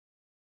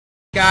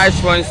Guys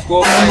from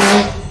school,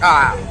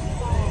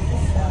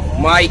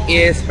 my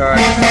ears hurt.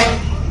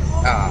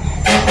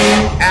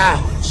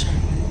 Ouch.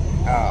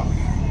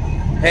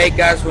 Hey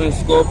guys from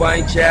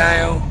Scorbunny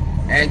channel,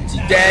 and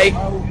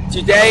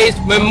today is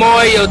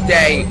Memorial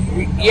Day.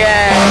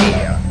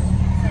 Yay!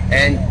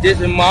 And this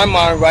is my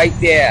mom right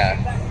there.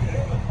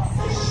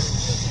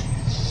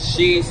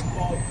 She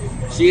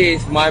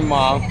is my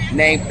mom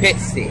named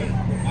Pixie.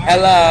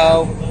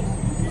 Hello.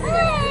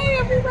 Hey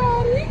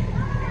everybody.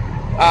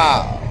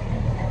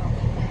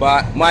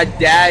 But my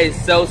dad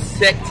is so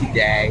sick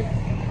today.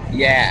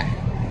 Yeah.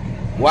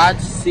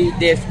 Watch see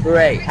this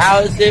parade.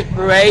 How is it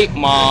parade,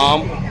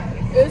 Mom?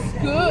 It's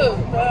good,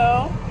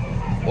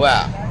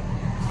 Well,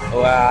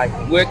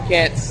 we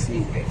can't see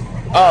this.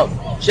 Oh,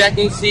 check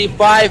and see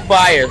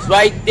firefighters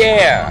right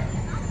there.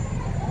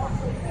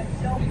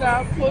 You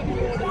gotta put me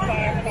on the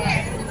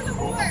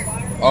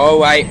firefighters.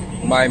 Alright,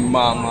 my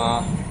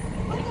mama.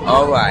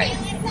 Alright.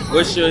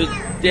 What should we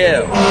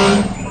do?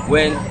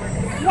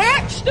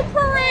 Watch the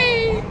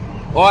parade.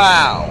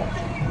 Wow.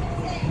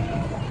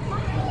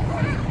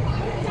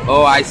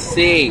 Oh, I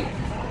see.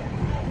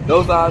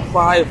 Those are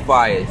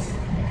firefighters.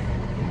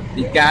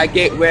 You gotta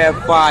get rid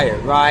of fire,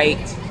 right?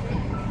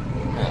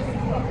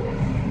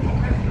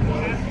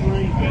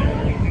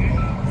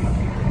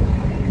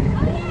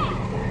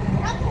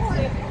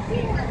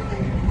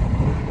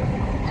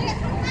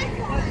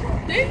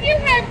 Didn't you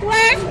have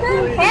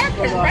Glassboro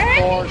parking,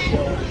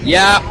 right?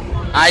 Yep,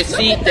 I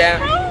see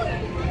them.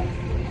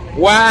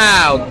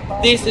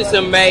 Wow, this is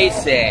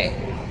amazing.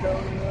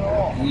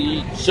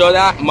 You show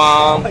that,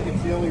 Mom.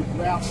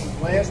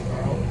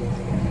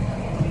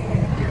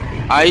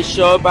 Are you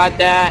sure about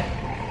that?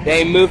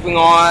 They moving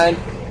on.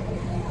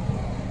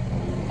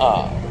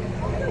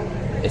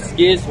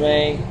 Excuse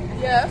me.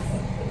 Yes.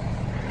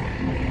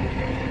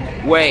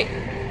 Wait.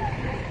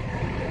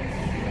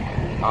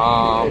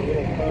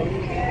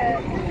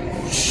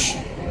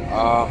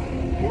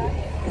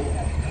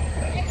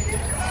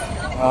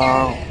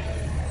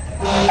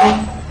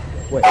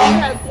 Wait. You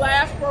have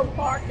Glassboro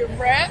parking,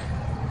 right?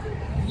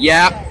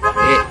 Yep,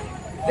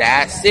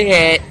 that's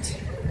it.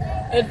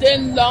 And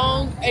then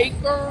Long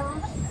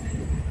Acres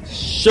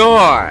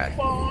Sure.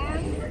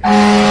 Farm. Look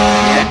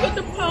at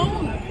the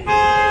pony.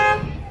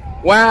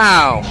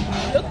 Wow.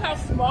 Look how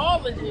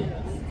small it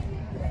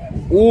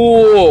is.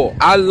 Ooh,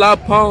 I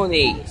love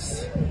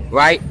ponies.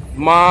 Right,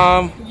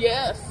 Mom?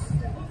 Yes.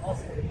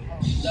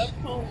 Love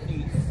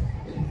ponies.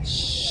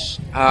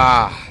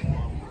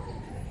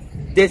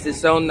 This is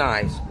so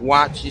nice.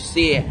 Watch, you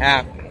see it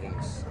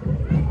happens.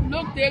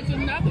 Look, there's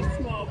another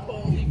small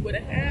pony with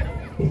a hat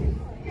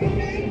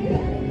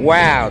on.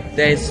 Wow,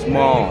 they're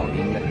small.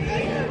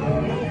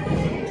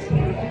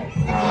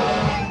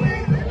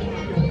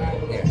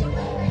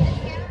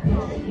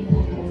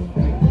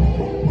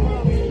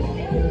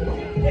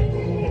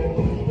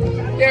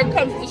 There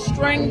comes the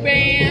string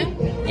band.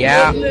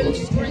 Yeah. Little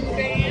string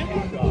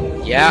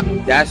band.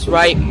 Yep, that's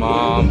right,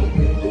 Mom.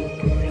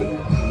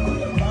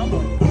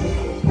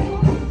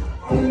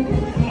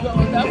 You're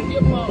gonna love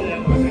your mom.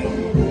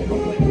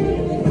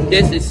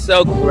 This is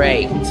so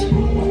great.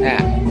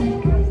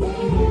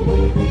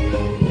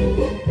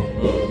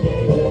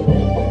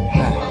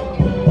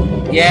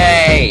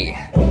 Yay!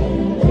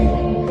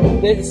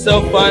 This is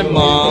so fun,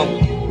 Mom.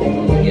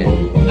 Yeah.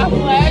 I'm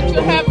glad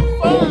you're having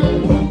fun.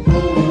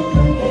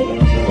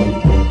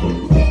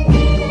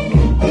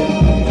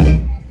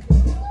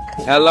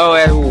 Hello,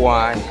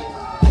 everyone.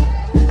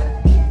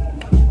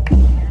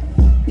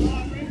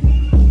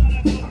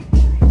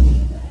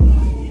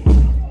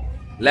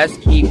 Let's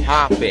keep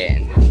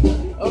hopping.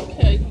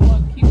 Okay, you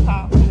want to keep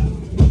hopping.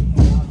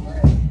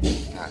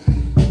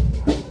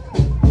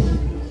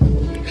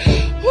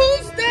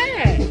 Who's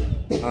that?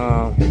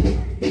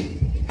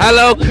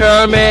 Hello,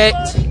 Kermit.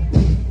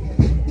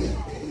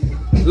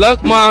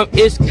 Look, Mom,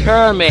 it's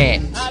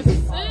Kermit. I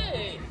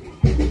see.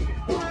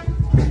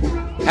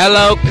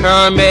 Hello,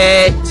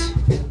 Kermit.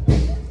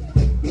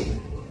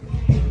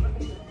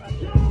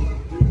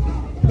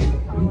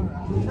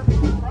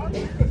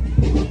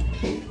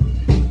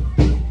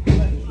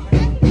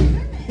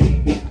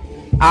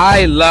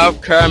 I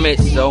love Kermit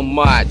so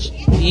much.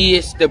 He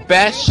is the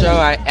best show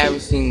I've ever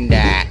seen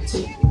that.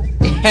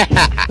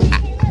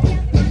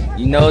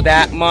 You know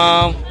that,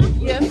 Mom?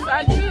 Yes,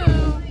 I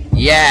do.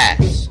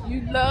 Yes.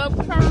 You love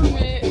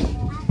Kermit.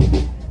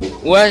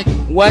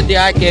 What did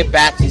I get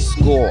back to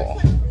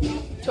school?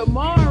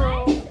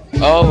 Tomorrow.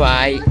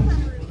 Alright.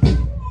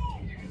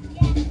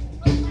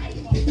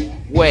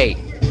 Wait,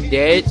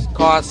 there's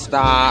car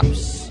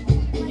stops.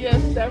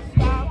 Yes, that's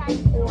not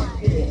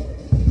important.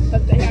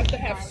 But they have to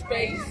have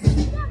space.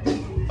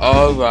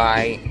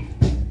 Alright.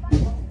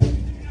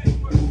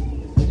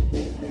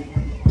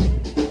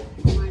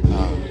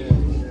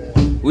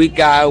 We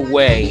gotta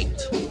wait.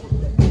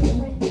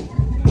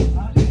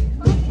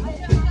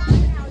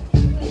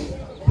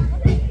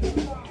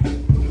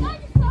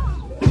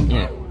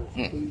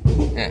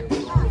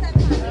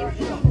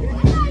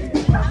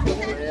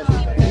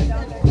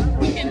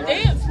 We can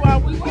dance while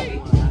we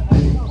wait.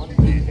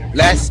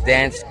 Let's dance.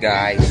 dance,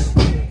 guys.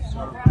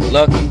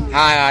 Look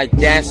how I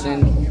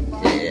dancing.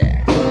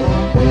 Yeah.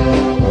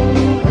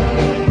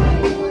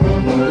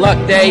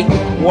 Look, they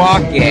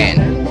walking.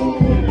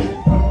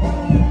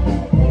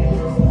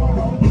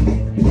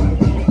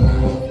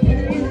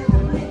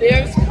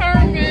 There's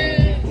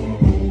Kermit.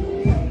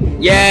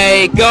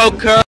 Yay, go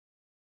Kermit.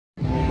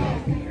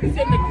 He's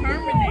in the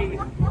Kermit.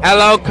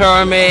 Hello,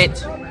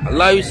 Kermit. I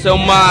love you so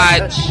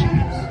much.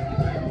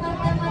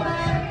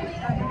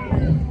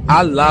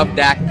 I love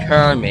that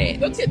Kermit.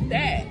 Look at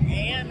that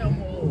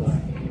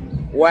animal.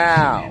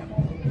 Wow.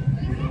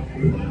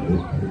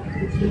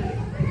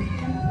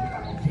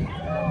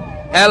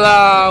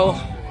 Hello.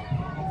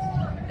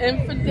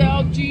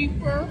 Infidel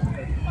Jeeper.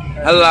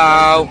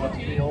 Hello.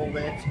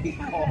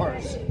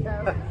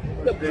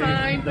 The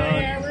Pine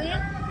Barren.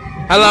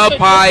 Hello, These are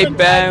Pie different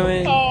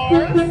Baron.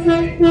 types of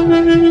cars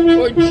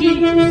or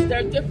Jeeps. There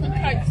are different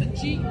types of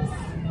Jeeps.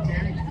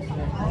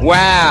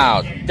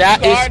 Wow,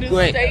 that Garden is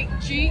great. State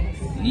Jeeps.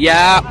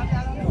 Yeah.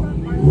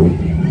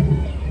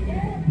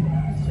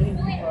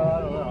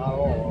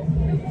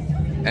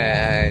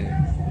 And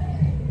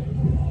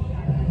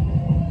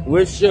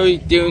what should we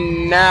do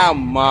now,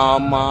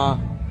 Mama?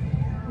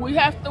 We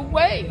have to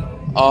wait.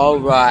 All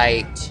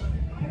right.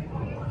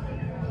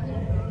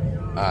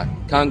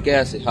 Come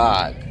get us a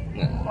hug.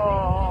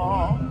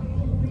 Aww.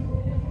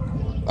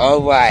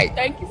 All right.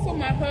 Thank you for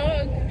my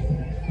hug.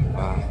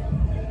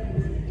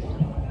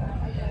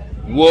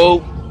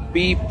 We'll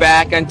be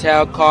back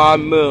until car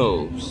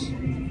moves.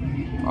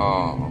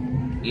 Oh,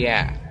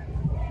 yeah.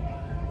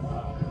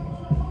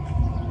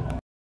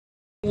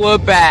 We're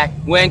back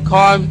when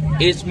car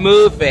is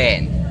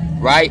moving.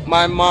 Right,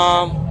 my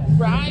mom?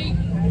 Right?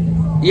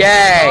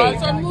 Yay!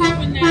 Cars are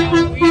moving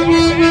now. We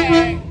are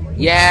back.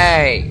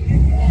 Yay!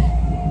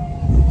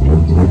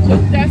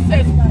 Look, that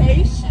says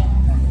patient.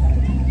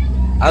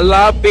 I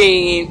love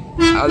being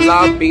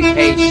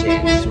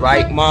patient.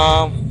 Right,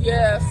 Mom?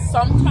 Yes,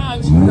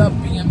 sometimes you love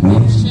being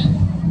patient.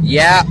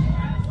 Yeah.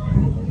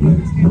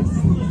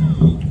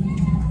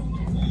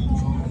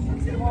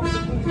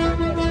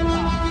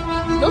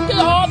 Look at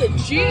all the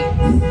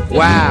Jeeps.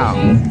 Wow.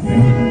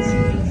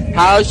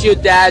 How's your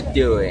dad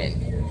doing?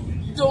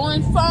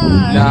 Doing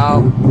fine.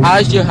 No.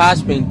 How's your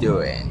husband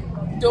doing?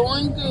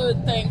 Doing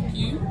good, thank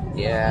you.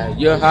 Yeah,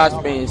 your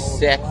husband is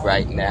sick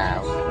right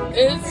now.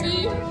 Is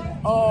he?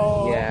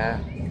 Oh. Yeah.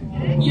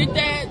 Your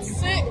dad's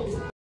sick?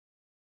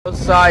 So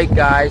sorry,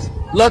 guys.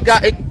 Look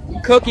at it,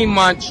 Cookie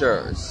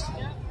Munchers.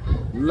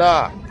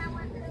 Look.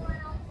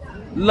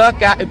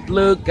 Look at the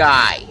blue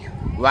guy.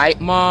 Right,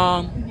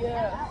 Mom?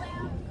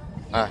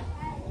 Yeah.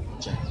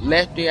 Just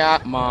lift it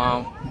up,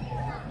 Mom.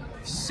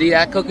 See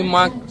that Cookie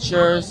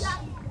Munchers?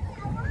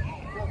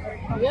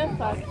 Yes,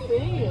 I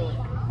see it.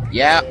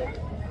 Yep.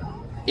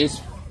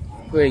 It's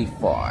pretty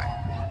far.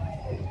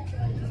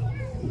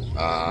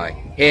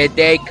 Here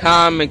they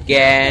come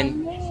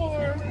again.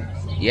 More.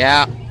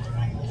 Yeah.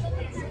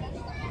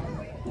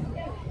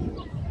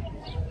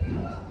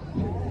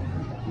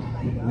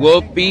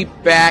 We'll be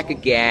back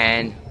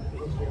again.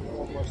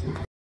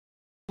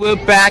 We're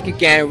back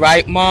again,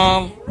 right,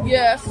 Mom?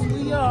 Yes,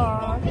 we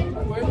are.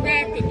 We're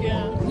back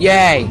again.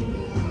 Yay.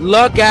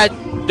 Look at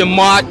the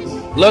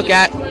look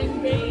at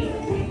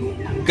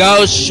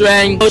Ghost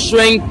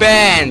String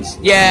Bands.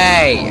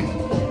 Yay.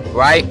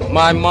 Right,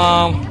 my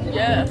Mom?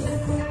 Yes.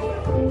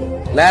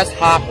 Let's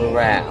hop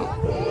around.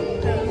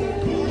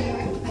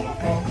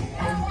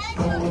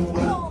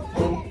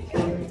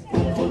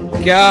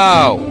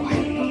 Go.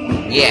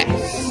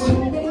 Yes.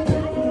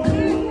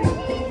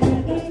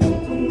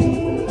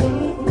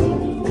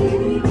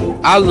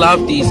 I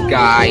love these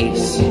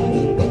guys.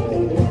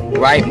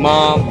 Right,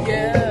 Mom?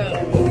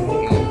 Yeah.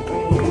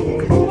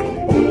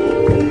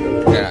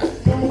 Yeah.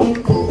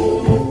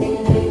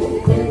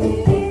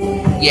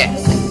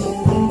 Yes.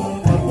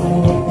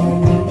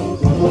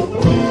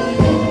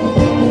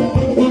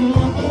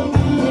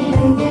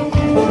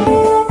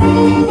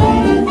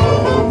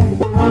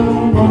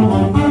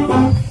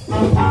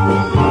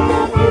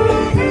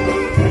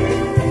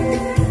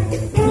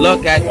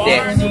 Look at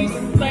this. Barney's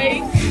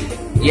place.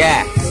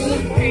 Yes.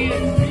 Food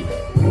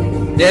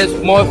pantry. There's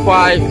more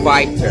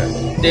firefighter.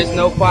 There's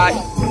no fire.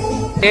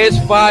 There's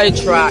fire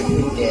truck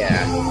in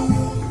there.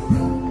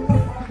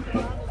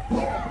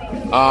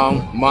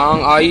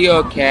 Mom, are you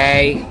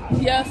okay?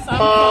 Yes, I'm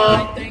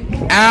fine, thank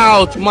you.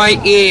 Ouch, my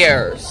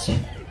ears.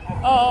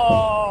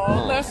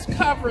 Oh, let's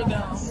cover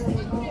them.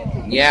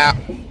 Yeah.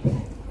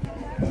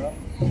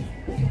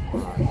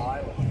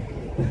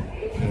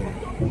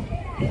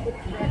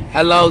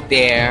 Hello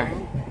there.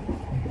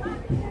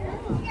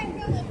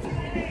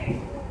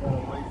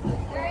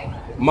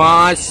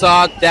 Mom, I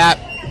saw that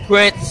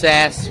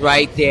princess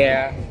right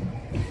there.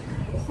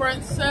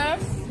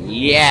 Princess?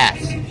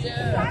 Yes.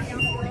 Yes.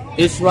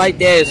 It's right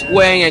there. It's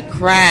wearing a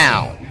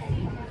crown.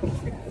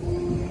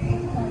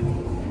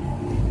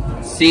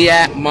 See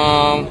that,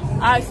 Mom?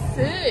 I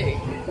see.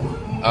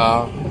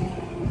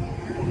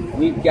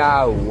 We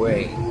gotta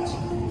wait.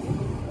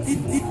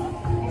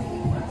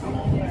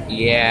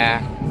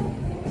 Yeah.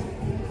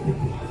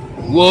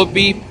 We'll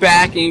be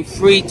backing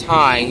 3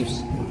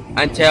 times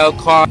until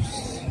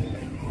cars.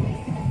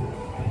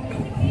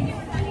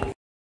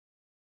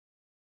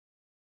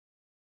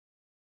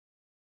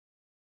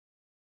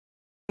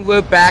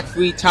 We're back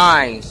 3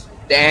 times.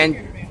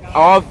 Then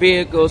all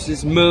vehicles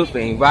is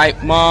moving, right,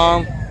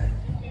 Mom?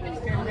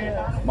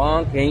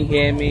 Mom, can you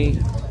hear me?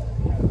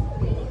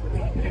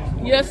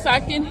 Yes, I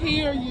can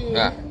hear you.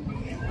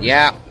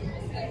 Yeah.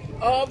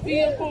 All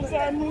vehicles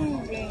are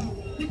moving.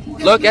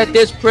 Look at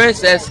this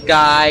princess,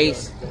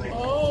 guys.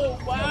 Oh,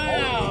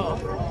 wow.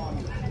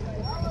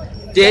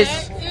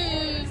 This. That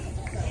is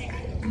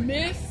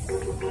Miss.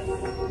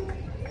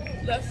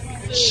 Let's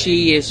see.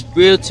 She is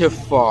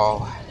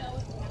beautiful.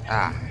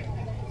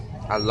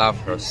 I love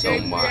her so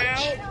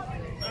much.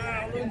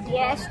 In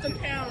Gloucester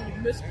County,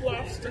 Miss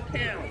Gloucester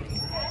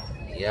County.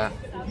 Yeah.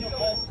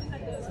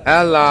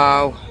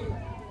 Hello.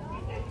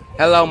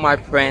 Hello, my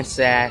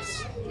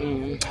princess.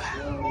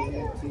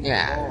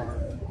 Yeah.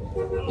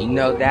 You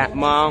know that,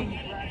 Mom?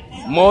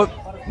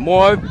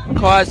 More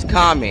cars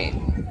coming.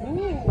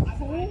 Ooh,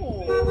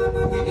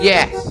 cool.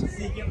 Yes.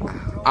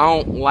 I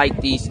don't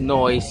like these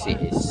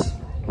noises.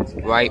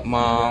 Right,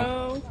 Mom?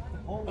 No.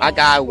 I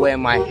gotta wear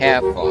my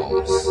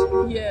headphones.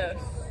 Yes.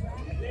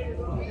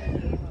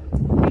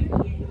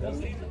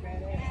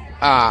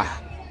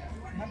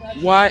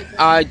 Why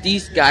are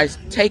these guys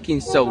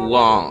taking so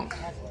long?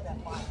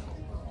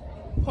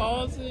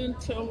 Pause it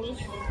until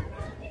it's...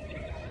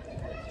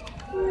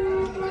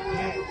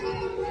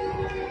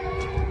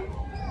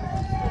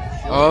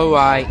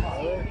 Alright.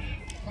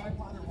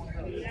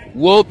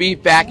 We'll be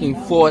back in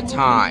 4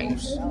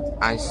 times.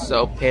 I'm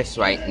so pissed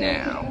right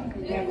now.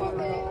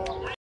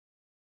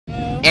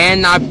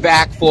 And I'm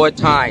back 4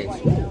 times.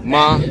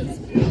 Mom?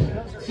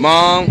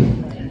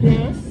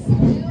 Yes.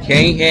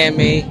 Can you hear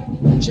me?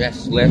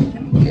 Just let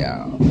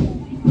go.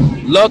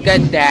 Look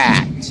at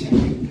that.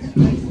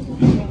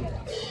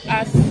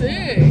 I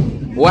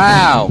see.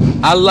 Wow,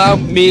 I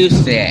love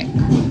music.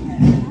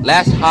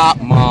 Let's hop,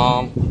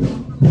 Mom.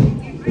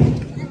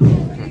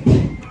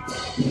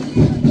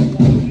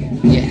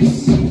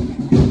 Yes.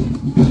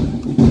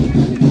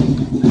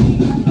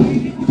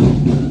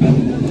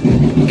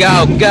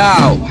 Go,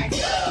 go.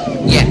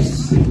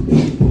 Yes.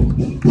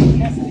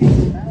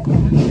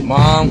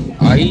 Mom,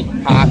 are you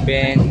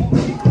hopping?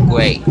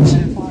 Great.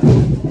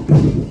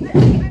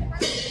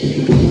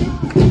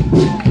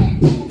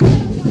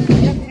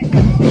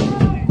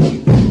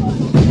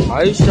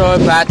 Are you sure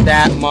about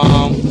that,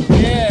 Mom?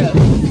 Yes.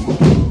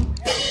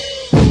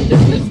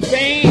 This is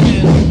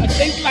band. I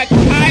think like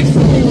high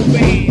school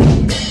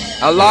band.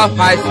 I love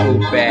high school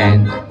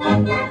band.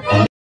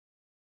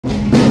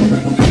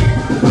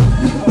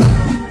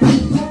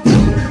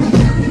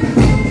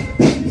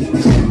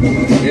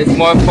 There's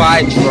more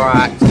fire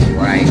trucks,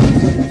 right?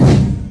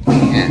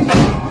 Yeah.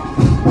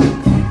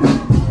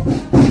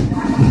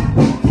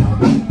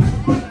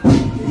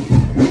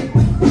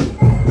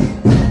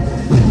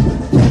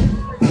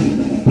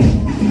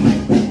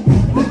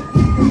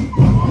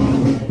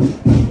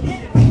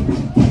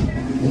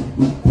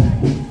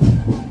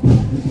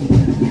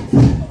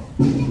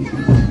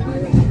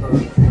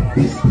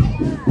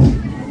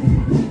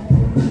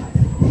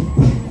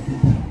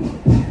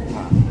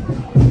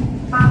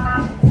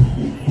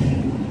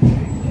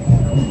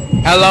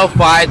 Hello,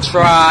 fire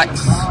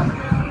trucks. Would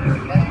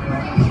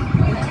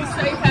you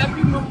say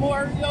Happy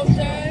Memorial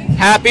Day?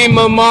 Happy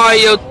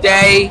Memorial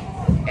Day,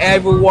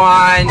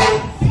 everyone.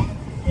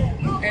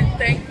 And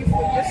thank you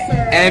for your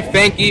service. And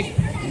thank you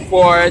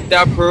for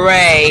the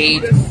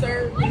parade. The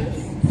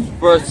service.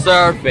 For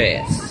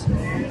service.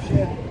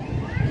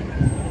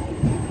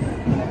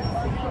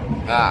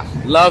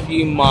 Love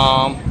you,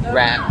 Mom.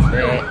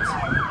 Rabbit.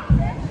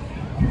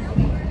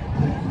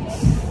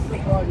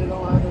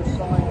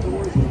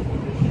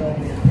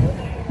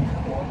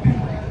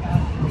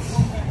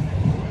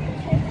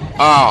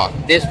 Oh,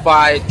 this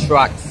fire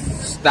truck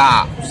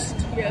stops.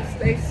 Yes,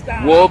 they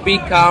stop. We'll be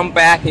come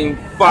back in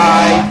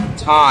 5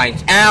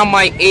 times. Ow,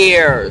 my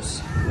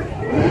ears.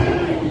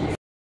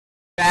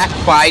 Back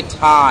 5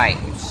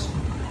 times.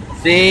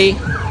 See?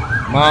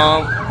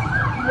 Mom?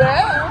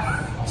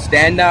 Yes.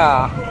 Stand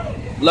up.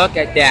 Look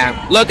at them.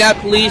 Look at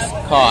police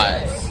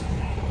cars.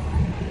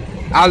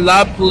 I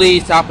love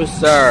police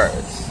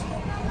officers.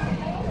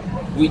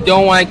 We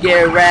don't want to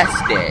get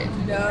arrested.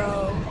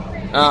 No.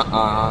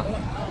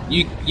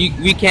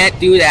 We can't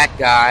do that,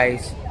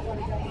 guys.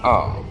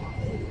 Oh.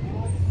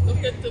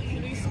 Look at the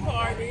police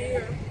car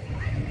there.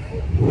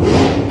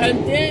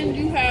 And then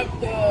you have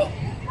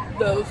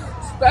the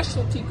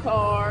specialty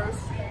cars.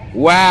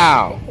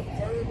 Wow.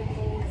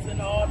 Convertibles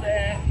and all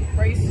that.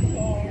 Race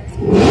cars.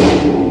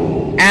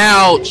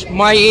 Ouch,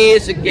 my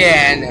ears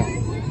again.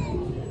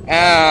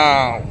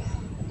 Ow.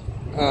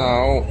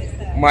 Oh,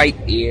 my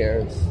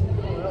ears.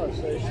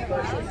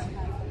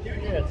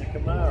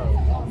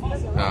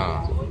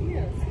 Oh.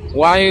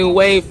 Why you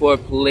wait for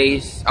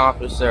police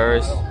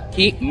officers?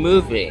 Keep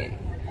moving.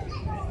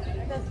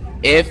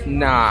 If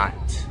not,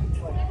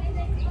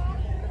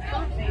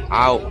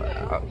 I'll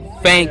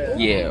thank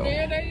you.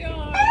 There they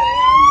are.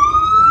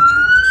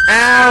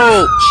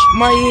 Ouch!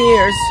 My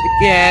ears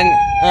again.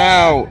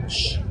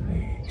 Ouch.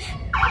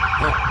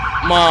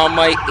 Mom,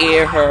 my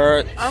ear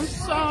hurts. I'm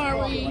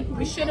sorry.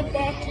 We should have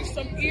bought you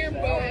some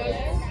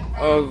earbuds.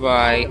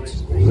 Alright.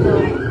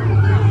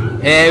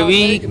 Here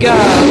we go.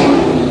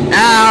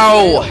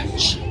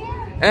 Ouch!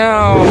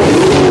 Ow!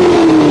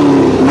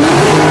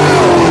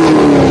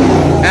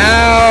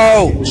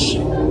 Ouch!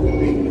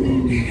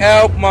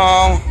 Help,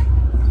 Mom.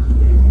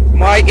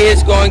 My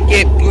ear's gonna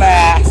get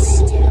blasted.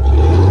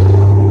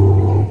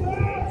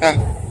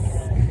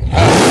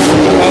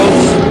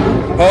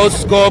 Hold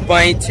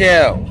Scorbunny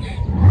too.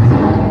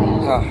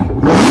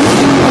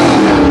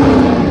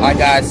 I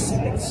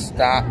gotta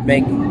stop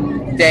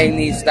making. They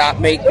need to stop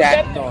making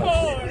that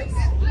noise.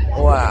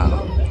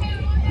 Wow!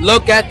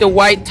 Look at the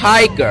white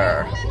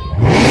tiger.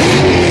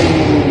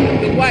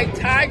 The white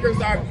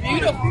tigers are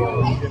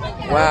beautiful.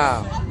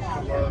 Wow!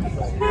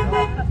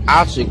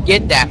 I should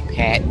get that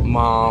pet,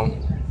 Mom.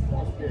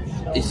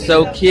 It's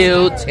so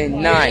cute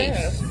and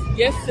nice.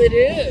 Yes, it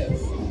is.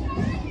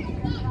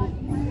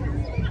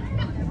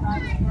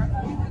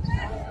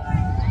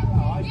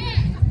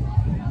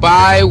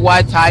 Bye,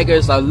 white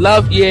tigers. I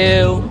love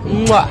you.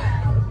 Mwah.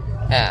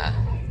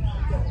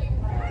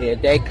 Here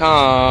they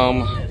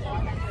come.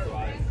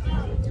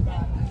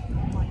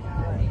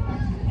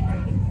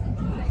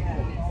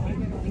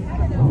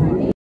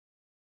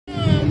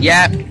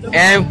 Yep,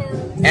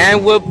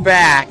 and we're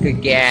back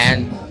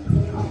again.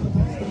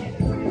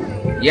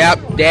 Yep,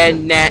 they're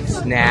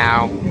next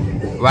now.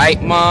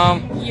 Right,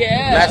 Mom?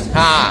 Yes. Let's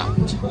hop.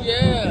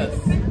 Yes.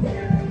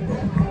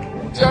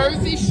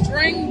 Jersey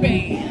string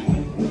band.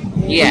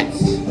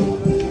 Yes.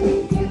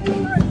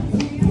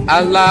 I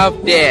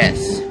love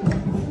this.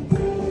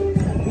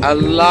 I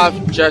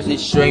love Jersey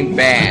String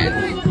Band.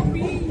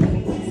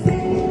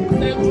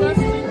 They're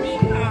dressed in bee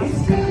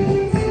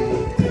costumes.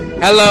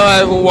 Hello,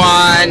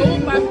 everyone. Oh,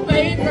 my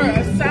favorite,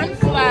 a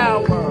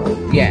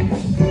sunflower. Yes.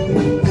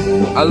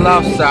 I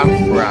love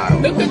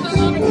sunflower. Look at the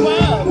little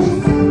bugs.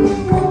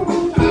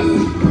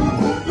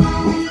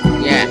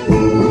 Yeah.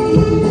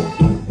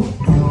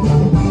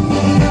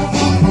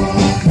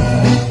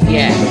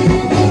 Yeah.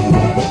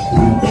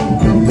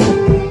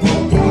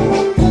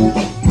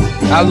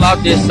 I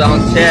love this song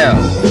too.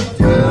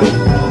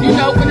 You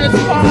know what it's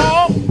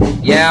called?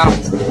 Yeah.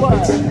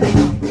 What?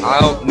 I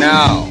don't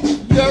know.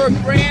 You're a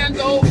grand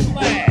old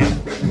flag.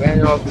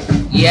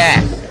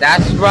 Yes,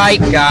 that's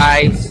right,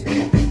 guys.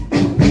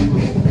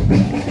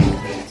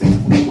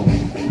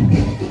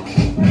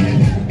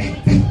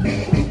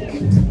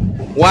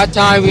 What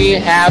time we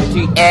have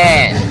to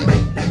end?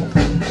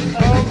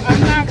 I'm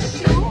not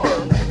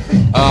sure.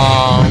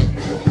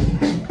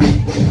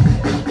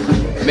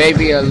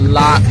 Maybe a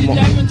lot more.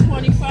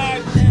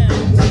 11:25 then.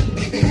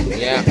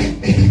 Yeah.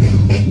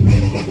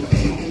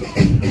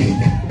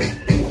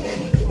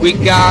 We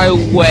gotta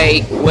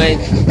wait when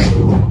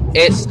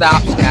it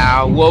stops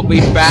now. We'll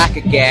be back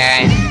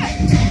again.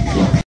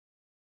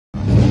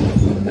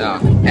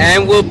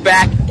 And we're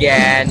back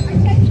again.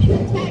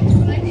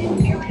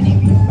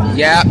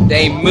 Yep,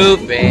 they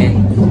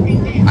moving.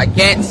 I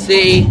can't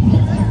see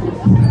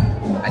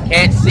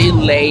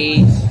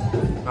Lays.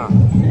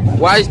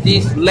 What is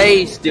these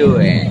Lays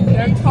doing?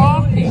 They're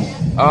talking.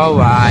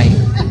 Alright.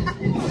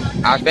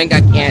 I think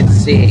I can't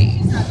see.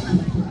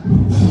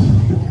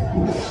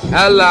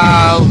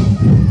 Hello.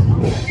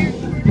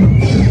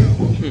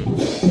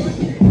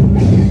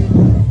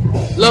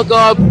 Look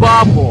at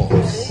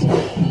bubbles.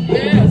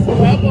 Yes,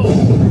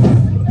 bubbles.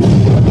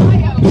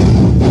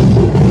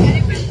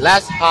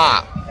 Let's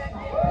hop.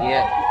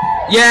 Yeah.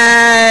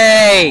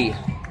 Yay!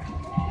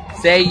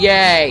 Say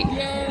yay.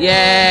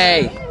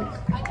 Yay.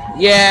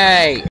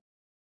 Yay.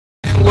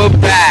 And we're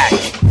back.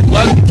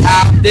 Look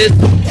how this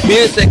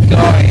music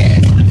going.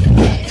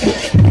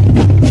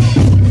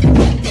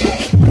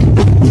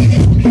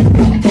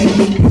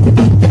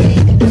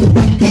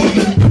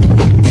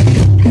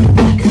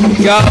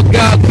 Go,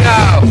 go, go.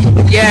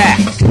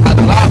 Yes, I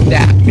love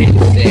that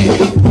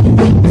music.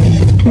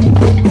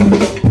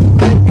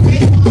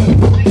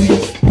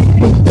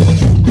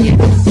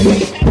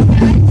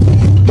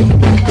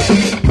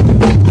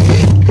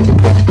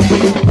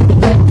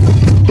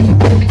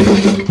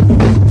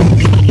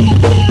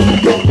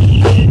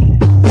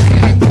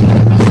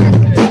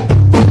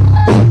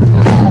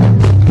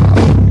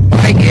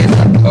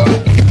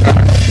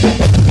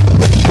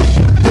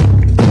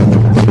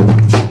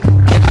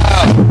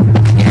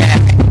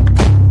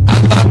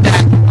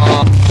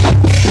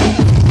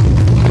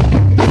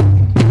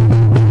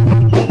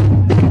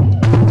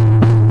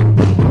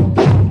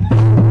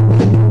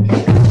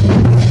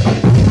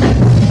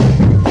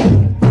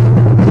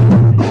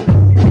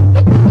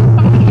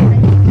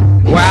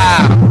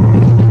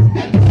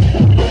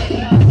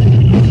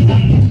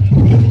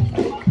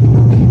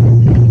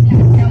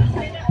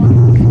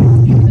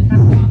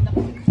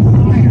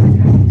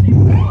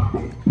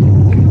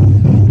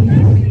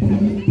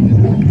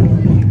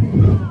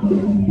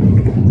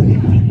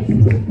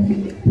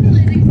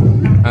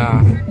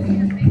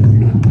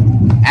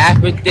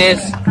 After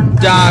this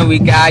done, we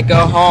gotta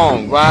go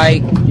home,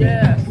 right?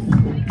 Yes.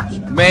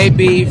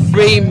 maybe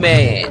 3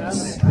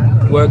 minutes.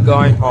 We're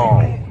going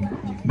home.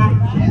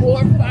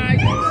 More fire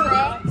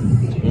trucks.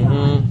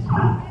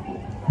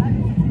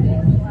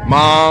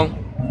 Mom,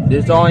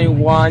 there's only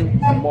one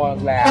more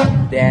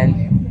left.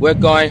 Then we're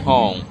going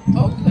home.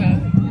 Okay.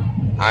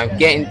 I'm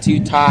getting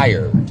too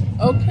tired.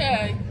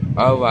 Okay.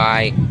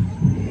 Alright.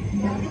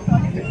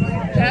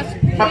 That's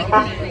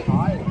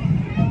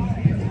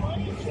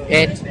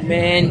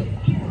Pitman.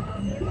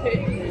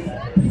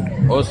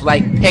 Or it's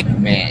like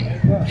Pikmin.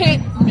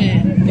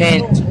 Pitman.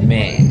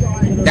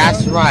 Pitman.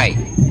 That's right.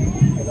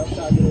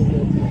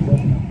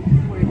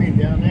 What do you mean,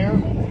 down there?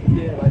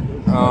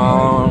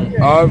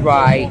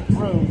 Alright.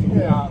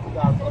 Yeah,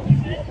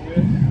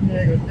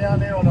 because down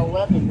there on the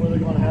left is where they're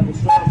going to have the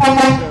service.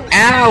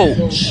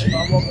 Ouch!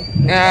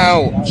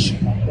 Ouch!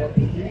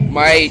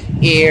 My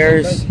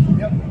ears.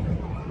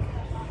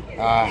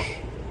 I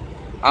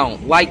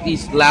don't like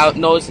these loud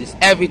noises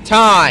every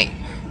time.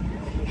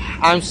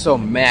 I'm so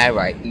mad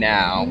right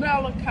now.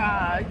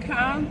 Malachi,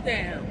 calm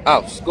down.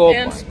 Oh, Scorbunny.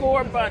 And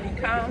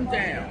Scorbunny, calm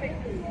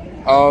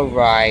down.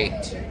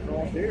 Alright.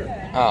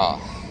 Oh.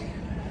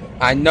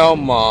 I know,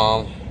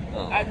 Mom.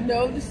 I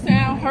know the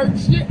sound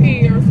hurts your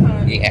ears,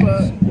 honey, Yes.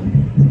 but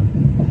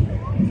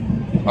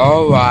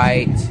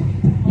Alright.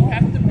 you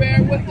have to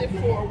bear with it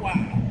for a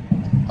while.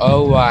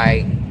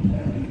 Alright.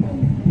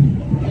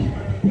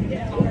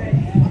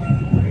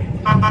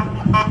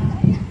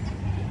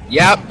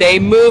 Yep, they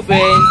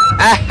moving.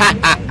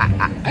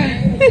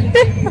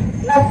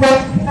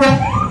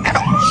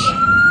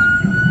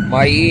 Ouch.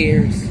 My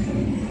ears.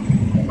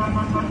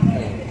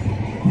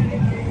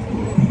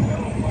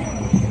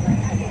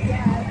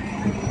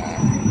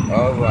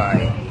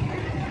 Alright.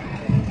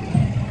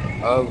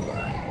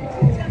 Alright.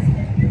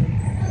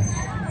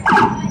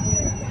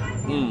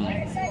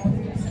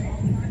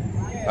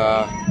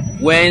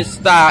 When it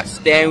starts,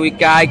 then we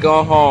gotta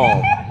go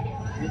home.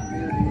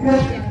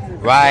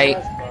 Right?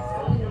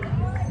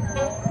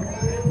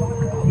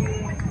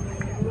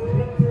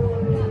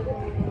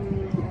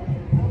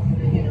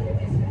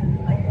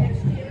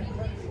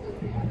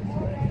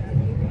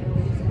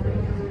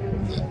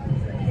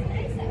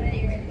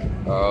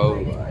 Oh.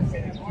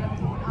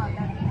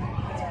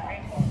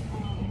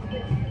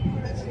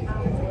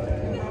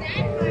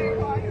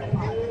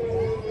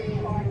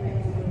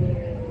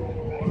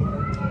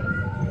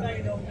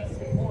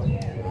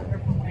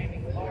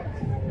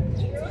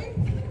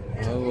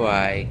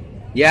 Alright.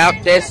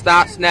 Yep, this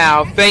starts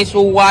now. Thanks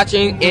for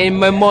watching in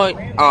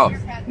memory. Oh,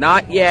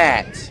 not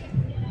yet.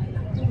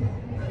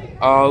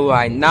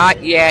 Alright,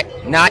 not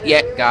yet. Not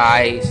yet,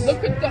 guys.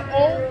 Look at the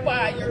old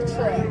fire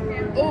truck.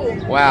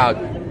 Oh, Wow,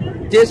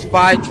 this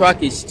fire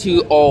truck is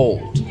too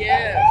old.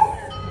 yes.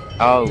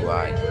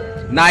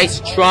 Alright. Nice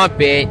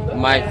trumpet,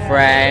 my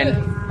friend.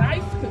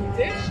 Nice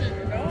condition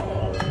and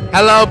all.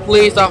 Hello,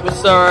 police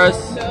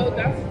officers. No,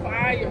 that's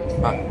fire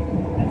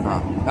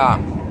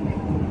truck.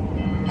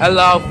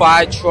 Hello,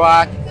 fire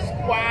truck.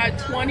 Squad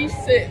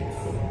 26.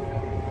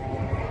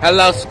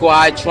 Hello,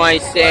 squad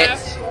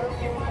 26.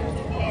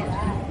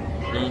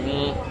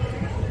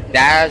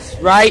 That's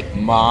right,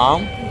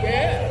 Mom.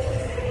 Yes.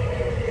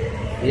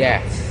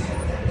 Yes.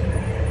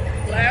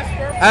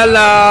 Glasper.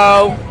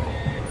 Hello.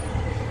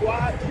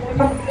 Squad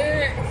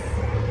 26.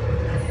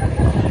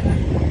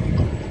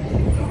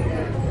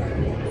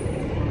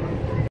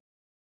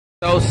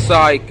 So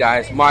sorry,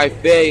 guys. My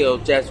video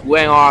just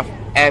went off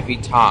every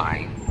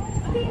time.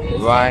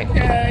 Right?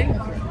 Okay.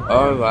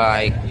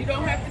 Alright. You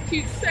don't have to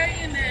keep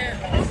saying that.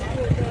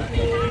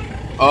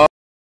 Oh,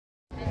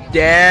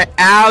 they're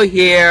out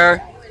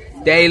here.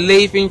 They're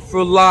leaving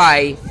for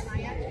life.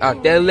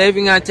 They're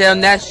leaving until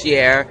next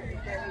year.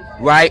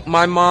 Right,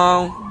 my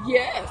mom?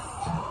 Yes.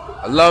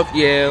 I love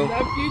you.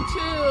 Love you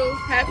too.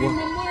 Happy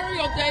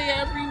Memorial Day,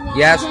 everyone.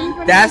 Yes,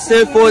 that's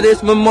it for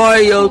this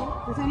memorial.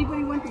 Does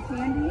anybody want the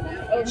candy?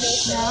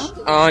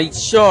 Oh, no.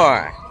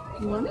 Sure.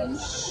 You want it?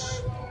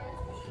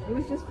 It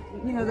was just,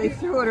 they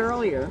threw it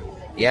earlier.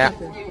 Yeah. Get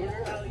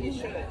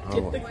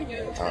the candy.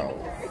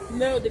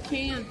 No, the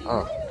candy.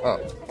 Oh.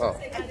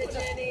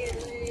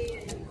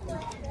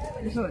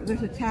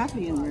 There's a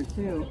taffy in there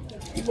too.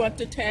 You want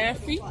the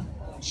taffy?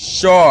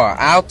 Sure,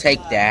 I'll take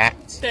that.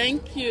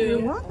 Thank You're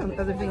you. welcome.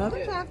 Oh, there's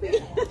another taffy.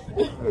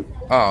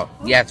 Oh,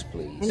 yes,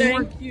 please.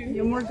 Thank you.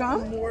 You more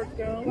gum? More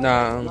gum.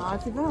 No.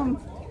 Lots of gum.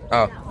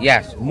 Oh,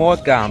 yes, more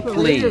gum, For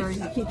later, please.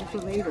 you keep it for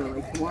later,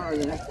 like tomorrow or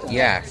the next day.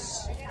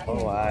 Yes. You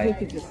Alright.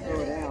 could just throw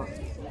it out.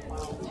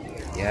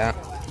 Yeah.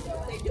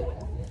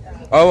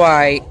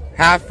 Alright.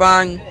 Have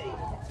fun.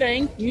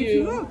 Thank You too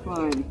you. have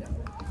fun.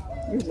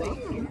 You're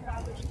welcome.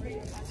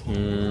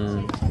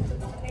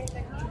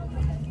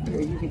 Or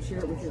you can share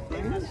it with your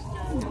friends.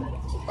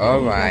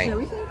 Alright.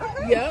 Everything?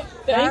 Okay. Yep.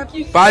 Thank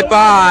you. Bye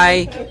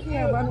bye.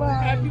 Yeah, bye-bye.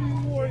 Happy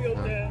Memorial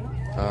Day.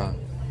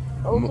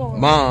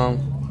 Mom.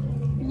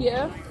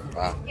 Yeah.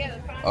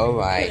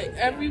 Alright. Okay,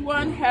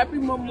 everyone, happy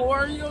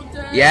Memorial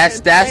Day. Yes,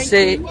 and that's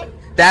thank it. you.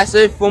 That's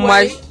it for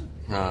my.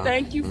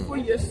 Thank you for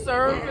your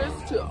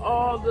service to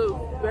all the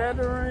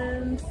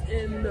veterans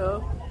in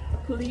the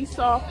police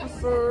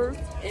officers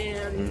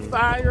and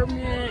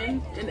firemen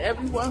and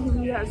everyone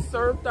who has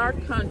served our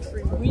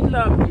country. We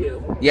love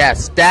you.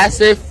 Yes,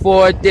 that's it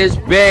for this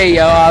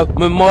video of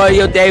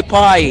Memorial Day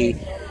party.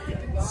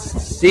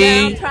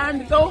 See? Now time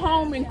to go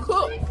home and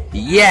cook.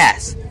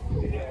 Yes.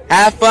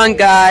 Have fun,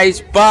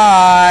 guys.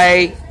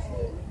 Bye.